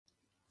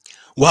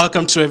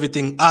Welcome to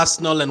Everything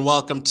Arsenal and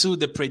welcome to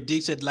the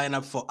predicted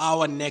lineup for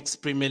our next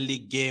Premier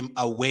League game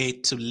away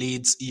to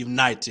Leeds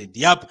United.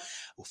 Yep,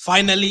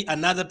 finally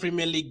another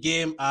Premier League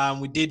game.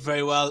 We did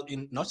very well,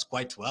 not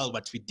quite well,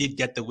 but we did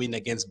get the win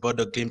against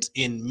Bodo Glimt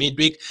in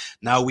midweek.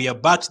 Now we are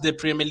back to the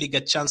Premier League, a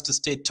chance to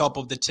stay top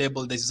of the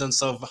table. The season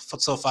so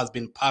far has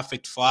been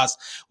perfect for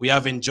us. We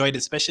have enjoyed,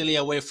 especially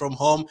away from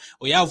home.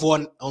 We have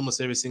won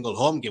almost every single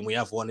home game. We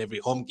have won every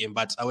home game,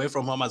 but away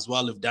from home as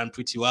well, we've done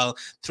pretty well.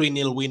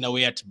 3-0 win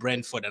away at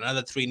Brentford,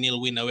 another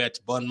 3-0 win away at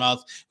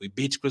Bournemouth. We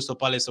beat Crystal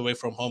Palace away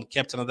from home,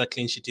 kept another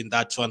clean sheet in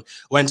that one.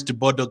 Went to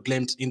Bodo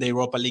Glimt in the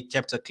Europa League,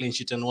 kept a clean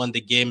sheet and won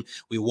the game.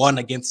 We won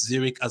against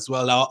Zurich as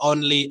well. Our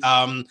only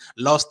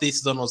loss this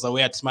season was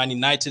away at Man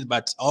United,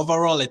 but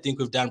overall, I think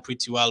we've done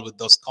pretty well with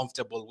those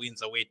comfortable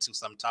wins away to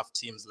some tough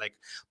teams like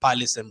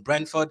Palace and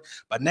Brentford.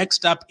 But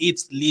next up,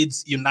 it's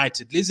Leeds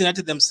United. Leeds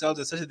United themselves,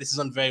 they started the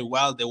season very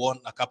well. They won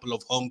a couple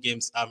of home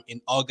games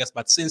in August,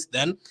 but since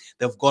then,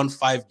 they've gone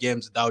 5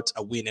 games without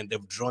a win, and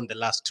they've drawn the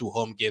last 2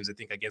 home games, I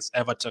think, against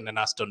Everton and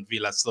Aston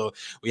Villa. So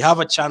we have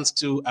a chance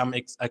to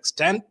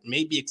extend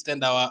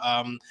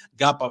our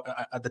gap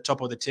at the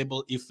top of the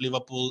table. If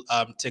Liverpool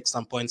takes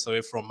some points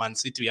away from Man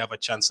City, we have a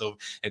chance of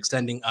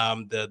extending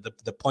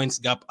the points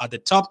gap at the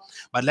top.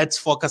 But let's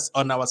focus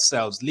on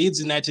ourselves.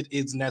 Leeds United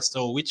is next.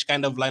 So which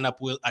kind of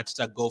lineup will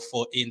Arteta go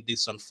for in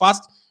this one?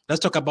 First, let's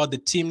talk about the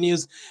team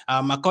news.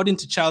 According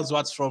to Charles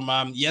Watts from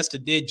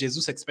yesterday,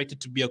 Jesus expected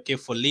to be okay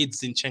for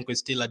Leeds. Zinchenko is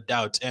still a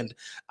doubt. And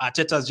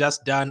Arteta has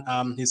just done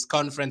his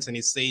conference and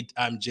he said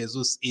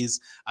Jesus is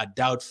a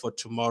doubt for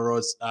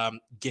tomorrow's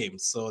game.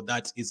 So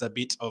that is a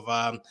bit of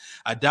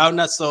a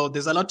downer. So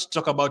there's a lot to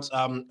talk about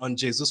on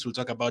Jesus. We'll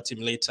talk about him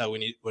later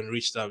when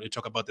we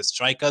talk about the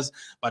strikers.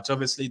 But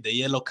obviously the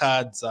yellow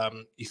cards,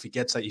 if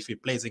he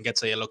plays and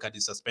gets a yellow card,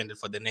 he's suspended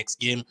for the next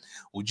game.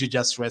 Would you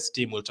just rest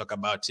him? We'll talk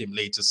about him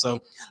later.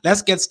 So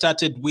let's get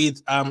started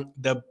with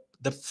the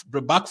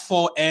back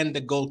 4 and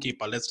the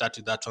goalkeeper. Let's start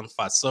with that one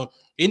first. So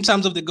in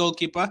terms of the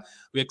goalkeeper,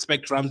 we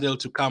expect Ramsdale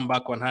to come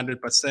back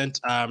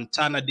 100%.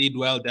 Turner did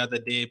well the other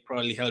day,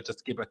 probably helped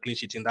us keep a clean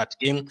sheet in that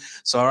game.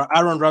 So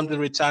Aaron Ramsdale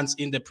returns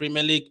in the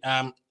Premier League.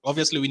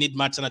 Obviously, we need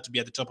Martinelli to be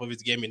at the top of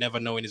his game. You never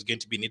know when he's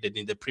going to be needed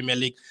in the Premier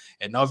League.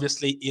 And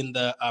obviously, in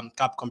the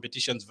cup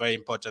competition is very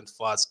important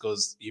for us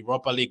because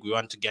Europa League, we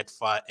want to get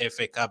far.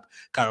 FA Cup,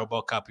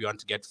 Carabao Cup, we want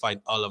to get far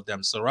in all of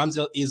them. So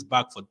Ramsdale is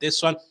back for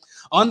this one.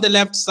 On the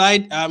left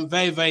side,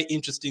 very, very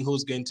interesting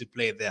who's going to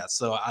play there.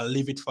 So I'll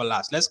leave it for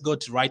last. Let's go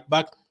to right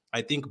back.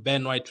 I think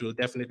Ben White will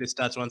definitely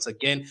start once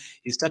again.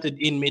 He started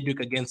in midweek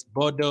against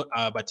Bodo,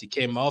 but he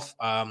came off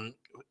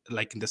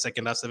like in the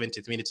second half,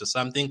 70th minutes or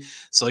something.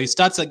 So he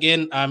starts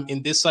again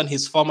in this one.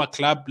 His former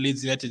club,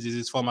 Leeds United, is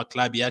his former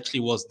club. He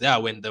actually was there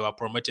when they were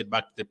promoted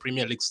back to the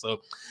Premier League.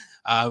 So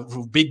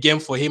big game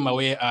for him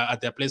away at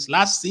their place.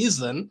 Last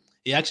season,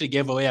 he actually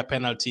gave away a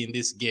penalty in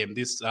this game,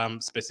 this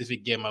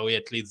specific game away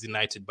at Leeds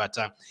United, but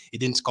it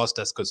didn't cost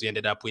us because we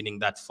ended up winning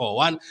that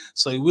 4-1.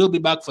 So he will be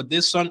back for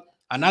this one.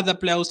 Another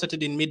player who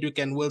started in midweek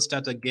and will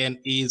start again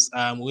is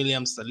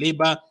William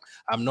Saliba.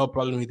 No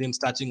problem with him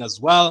starting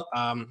as well.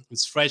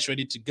 He's fresh,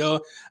 ready to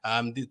go.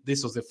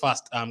 This was the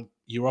first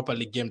Europa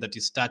League game that he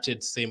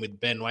started. Same with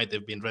Ben White.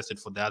 They've been rested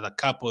for the other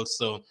couple.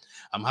 So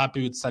I'm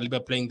happy with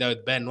Saliba playing there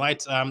with Ben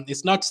White.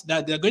 It's not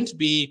that they're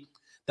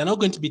not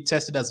going to be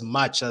tested as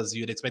much as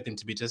you'd expect them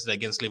to be tested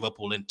against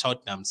Liverpool and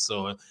Tottenham.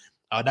 So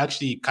I would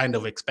actually kind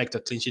of expect a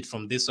clean sheet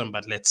from this one,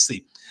 but let's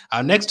see.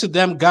 Next to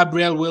them,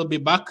 Gabriel will be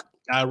back.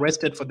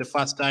 Rested for the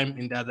first time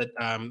in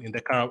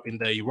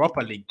the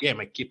Europa League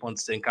game. I keep on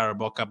saying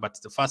Carabao Cup, but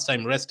it's the first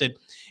time rested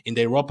in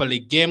the Europa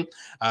League game.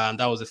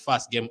 That was the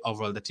first game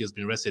overall that he has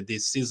been rested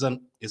this season.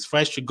 He's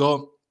fresh to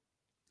go.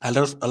 A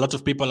lot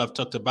of people have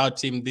talked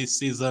about him this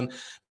season,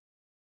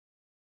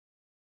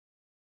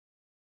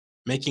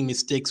 making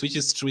mistakes, which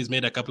is true. He's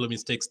made a couple of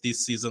mistakes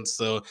this season.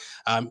 So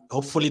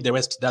hopefully the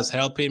rest does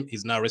help him.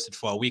 He's now rested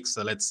for a week.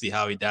 So let's see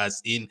how he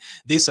does in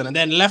this one. And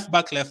then left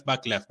back.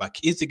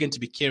 Is he going to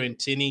be Kieran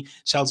Tierney?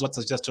 Charles Watts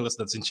has just told us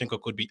that Zinchenko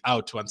could be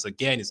out once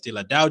again. It's still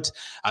a doubt.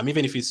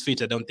 Even if he's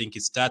fit, I don't think he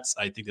starts.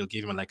 I think they'll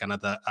give him like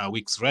another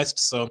week's rest.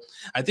 So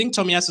I think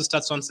Tomiyasu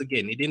starts once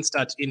again. He didn't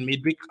start in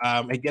midweek.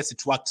 I guess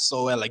it worked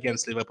so well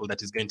against Liverpool that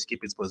he's going to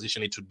keep his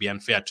position. It would be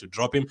unfair to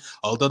drop him.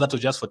 Although that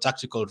was just for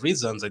tactical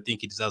reasons, I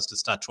think he deserves to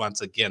start once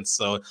again.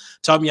 So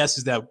Tomiyasu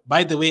is there.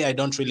 By the way, I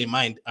don't really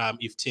mind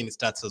if Tierney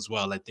starts as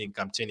well. I think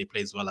Tierney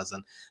plays well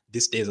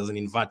these days as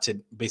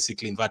an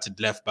basically inverted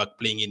left back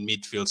playing in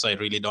midfield. So I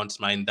really don't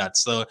mind that.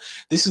 So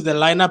this is the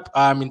lineup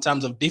in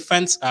terms of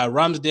defense.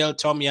 Ramsdale,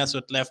 Tomiyasu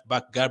at left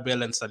back,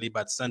 Gabriel and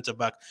Saliba at centre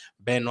back,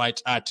 Ben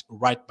White at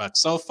right back.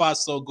 So far,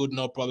 so good.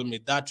 No problem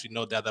with that. We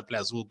know the other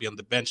players will be on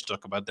the bench.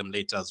 Talk about them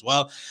later as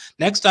well.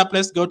 Next up,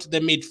 let's go to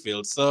the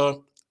midfield.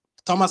 So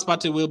Thomas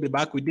Partey will be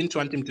back. We didn't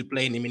want him to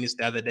play in minutes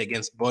the other day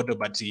against Bodo,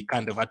 but he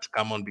kind of had to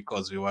come on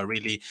because we were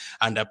really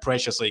under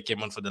pressure. So he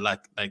came on for the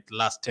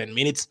last 10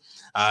 minutes.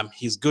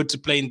 He's good to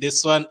play in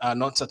this one.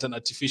 Not at an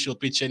artificial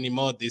pitch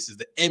anymore. This is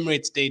the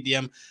Emirates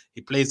Stadium. He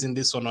plays in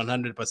this one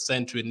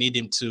 100%. We need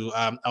him to.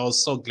 I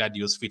was so glad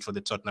he was fit for the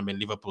Tottenham and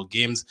Liverpool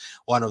games.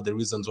 One of the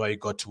reasons why he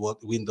got to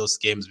win those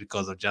games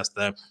because of just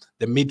the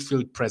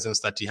midfield presence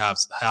that he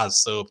has.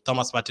 So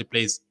Thomas Partey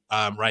plays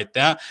right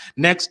there.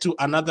 Next to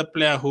another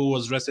player who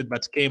was rested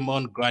but came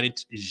on,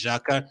 Granit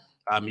Xhaka.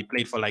 He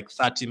played for like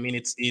 30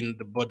 minutes in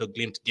the Bodo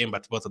Glimt game,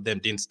 but both of them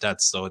didn't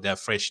start, so they're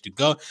fresh to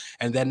go.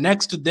 And then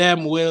next to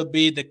them will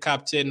be the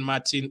captain,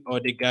 Martin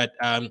Odegaard.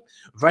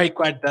 Very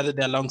quiet the other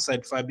day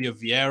alongside Fabio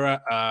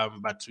Vieira,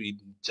 but we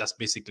just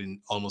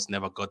basically almost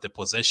never got the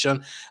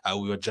possession.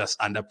 We were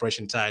just under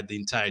pressure the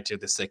entirety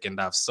of the second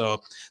half.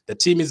 So the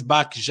team is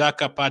back.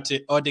 Xhaka,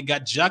 Partey,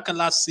 Odegaard. Xhaka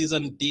last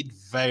season did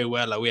very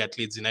well away at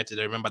Leeds United.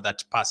 I remember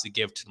that pass he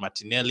gave to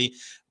Martinelli.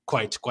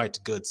 Quite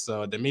good.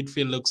 So the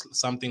midfield looks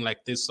something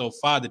like this so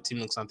far. The team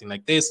looks something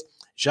like this.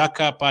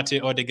 Xhaka,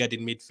 Partey, Odegaard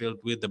in midfield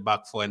with the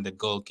back four and the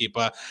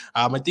goalkeeper.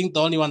 I think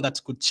the only one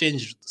that could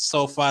change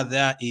so far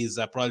there is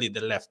probably the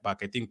left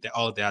back. I think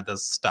all the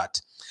others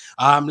start.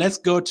 Let's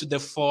go to the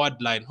forward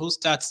line. Who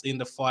starts in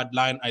the forward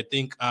line? I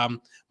think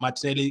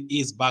Martinelli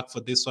is back for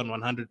this one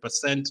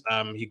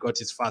 100%. He got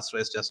his first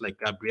rest just like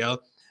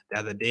Gabriel the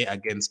other day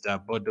against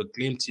Bodo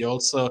Glimt. He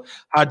also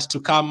had to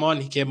come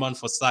on. He came on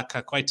for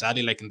Saka quite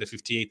early, like in the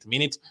 58th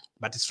minute,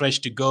 but he's fresh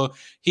to go.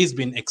 He's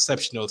been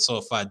exceptional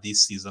so far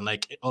this season,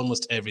 like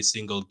almost every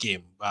single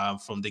game.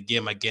 From the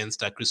game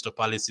against Crystal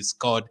Palace, he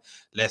scored.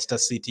 Leicester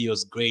City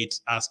was great.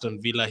 Aston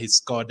Villa, he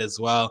scored as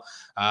well.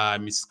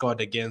 He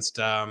scored against,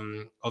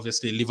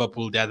 obviously,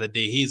 Liverpool the other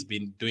day. He's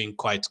been doing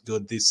quite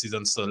good this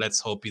season, so let's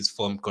hope his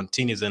form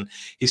continues and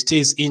he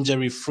stays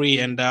injury-free,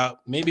 and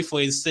maybe for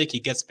his sake, he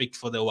gets picked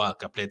for the World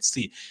Cup. Let's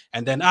see.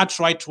 And then at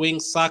right wing,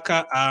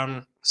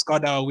 Saka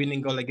scored our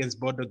winning goal against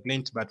Bodo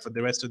Glimt, but for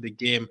the rest of the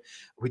game,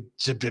 we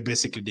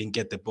basically didn't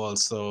get the ball.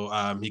 So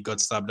he got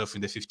subbed off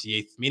in the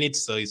 58th minute.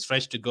 So he's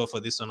fresh to go for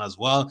this one as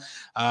well.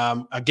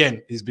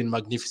 Again, he's been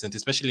magnificent,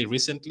 especially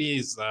recently.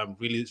 He's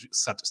really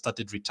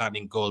started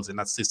returning goals and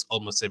assists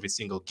almost every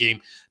single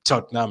game.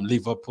 Tottenham,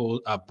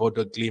 Liverpool,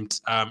 Bodo Glimt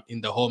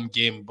in the home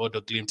game,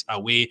 Bodo Glimt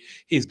away.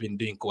 He's been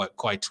doing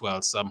quite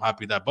well. So I'm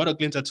happy that Bodo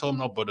Glimt at home,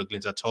 not Bodo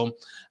Glimt at home.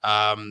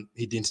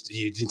 He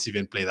didn't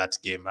even play that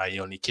game. He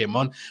only came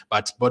on,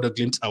 but Bodo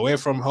Glimt away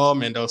from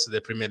home and also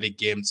the Premier League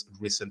games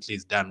recently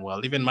is done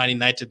well. Even Man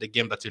United, the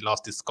game that we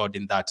lost, is scored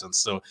in that one.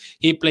 So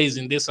he plays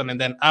in this one.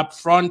 And then up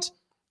front,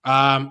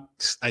 I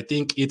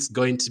think it's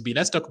going to be,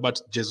 let's talk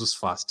about Jesus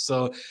first.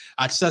 So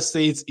Arteta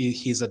says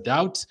he's a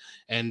doubt,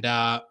 and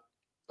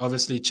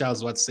obviously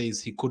Charles Watt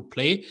says he could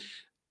play.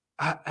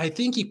 I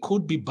think he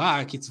could be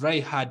back. It's very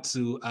hard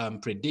to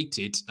predict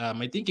it.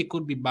 I think he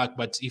could be back,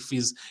 but if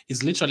he's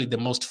literally the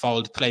most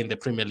fouled player in the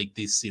Premier League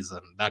this season.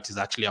 That is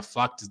actually a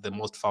fact. He's the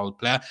most fouled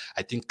player,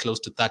 I think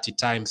close to 30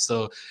 times.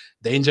 So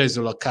the injuries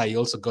will occur. He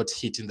also got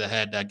hit in the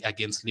head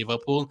against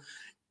Liverpool.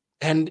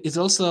 And is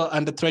also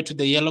under threat with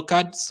the yellow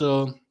card.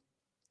 So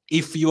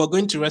if you are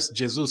going to rest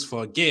Jesus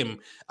for a game,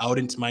 I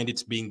wouldn't mind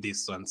it being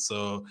this one.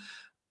 So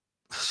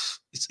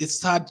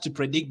it's hard to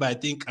predict, but I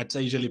think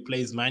Arteta usually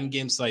plays mind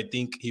games, so I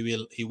think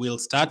he will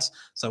start.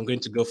 So I'm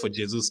going to go for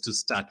Jesus to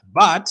start.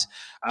 But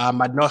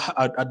I'd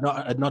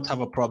not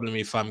have a problem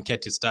if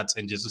Nketiah starts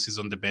and Jesus is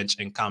on the bench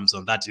and comes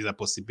on. That is a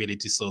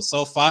possibility.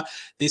 So far,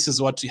 this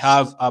is what we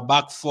have: a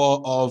back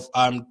four of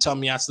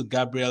Tomiyasu,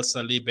 Gabriel,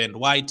 Saliba, and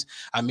White,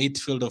 a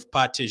midfield of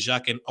Partey,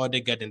 Xhaka, and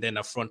Odegaard, and then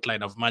a front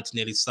line of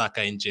Martinelli,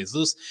 Saka, and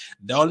Jesus.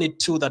 The only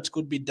two that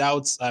could be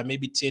doubts,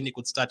 maybe Tierney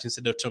could start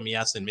instead of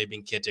Tomiyasu, and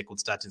maybe Nketiah could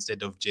start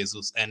instead of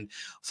Jesus. And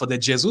for the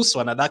Jesus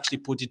one, I'd actually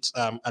put it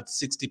at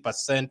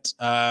 60%.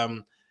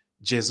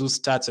 Jesus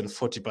starts and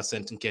 40%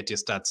 Nketiah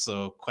starts.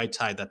 So quite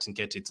high that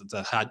Nketiah, it's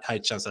a high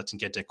chance that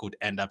Nketiah could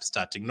end up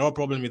starting. No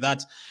problem with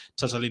that.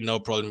 Totally no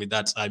problem with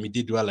that. He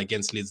did well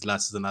against Leeds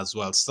last season as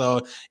well.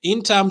 So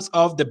in terms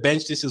of the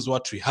bench, this is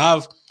what we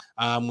have.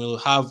 We'll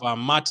have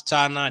Matt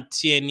Turner,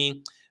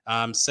 Tierney,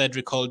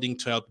 Cedric holding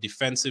to help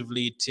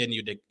defensively.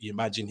 Tierney, you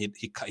imagine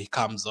he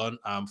comes on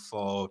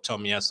for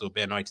Tomiyasu,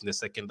 Ben White in the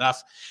second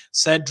half.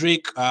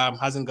 Cedric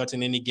hasn't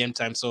gotten any game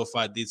time so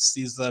far this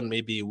season.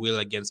 Maybe he will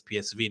against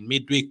PSV in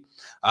midweek.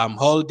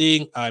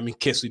 Holding in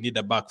case we need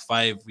a back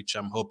five, which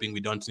I'm hoping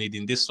we don't need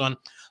in this one.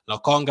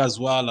 Lokonga as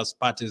well as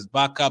Partey's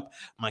backup.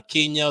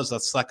 Marquinhos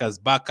as Saka's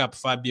backup.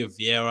 Fabio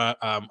Vieira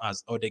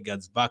as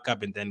Odegaard's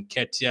backup. And then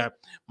Nketiah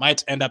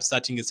might end up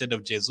starting instead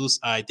of Jesus.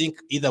 I think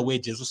either way,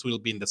 Jesus will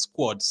be in the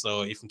squad.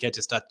 So if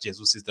Nketiah starts,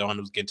 Jesus is the one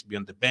who's going to be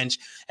on the bench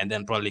and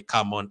then probably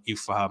come on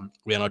if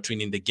we are not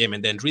winning the game.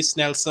 And then Reece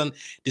Nelson,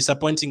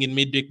 disappointing in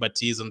midweek, but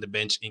he is on the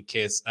bench in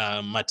case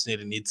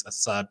Martinelli needs a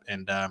sub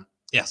and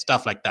yeah,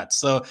 stuff like that.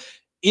 So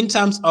In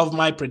terms of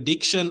my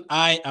prediction,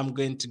 I am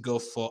going to go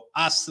for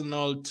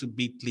Arsenal to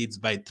beat Leeds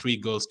by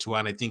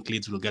 3-1. I think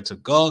Leeds will get a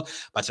goal,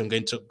 but I'm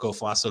going to go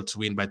for Arsenal to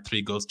win by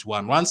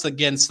 3-1. Once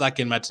again,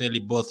 Saka and Martinelli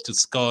both to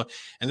score.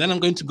 And then I'm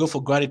going to go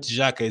for Granit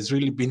Xhaka. He's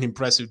really been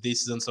impressive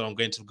this season, so I'm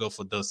going to go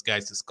for those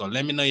guys to score.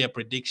 Let me know your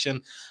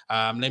prediction.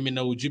 Let me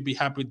know, would you be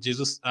happy with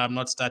Jesus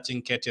not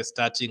starting, Ketia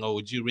starting, or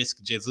would you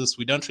risk Jesus?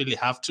 We don't really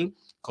have to,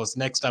 because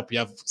next up we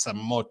have some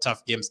more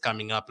tough games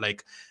coming up,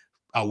 like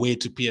away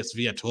to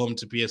PSV, at home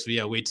to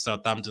PSV, away to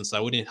Southampton. So I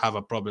wouldn't have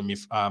a problem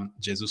if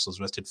Jesus was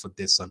rested for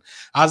this one.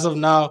 As of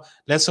now,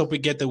 let's hope we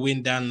get the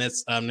win done.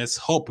 Let's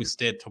hope we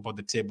stay at top of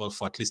the table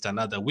for at least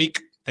another week.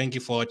 Thank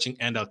you for watching,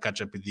 and I'll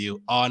catch up with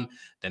you on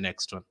the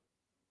next one.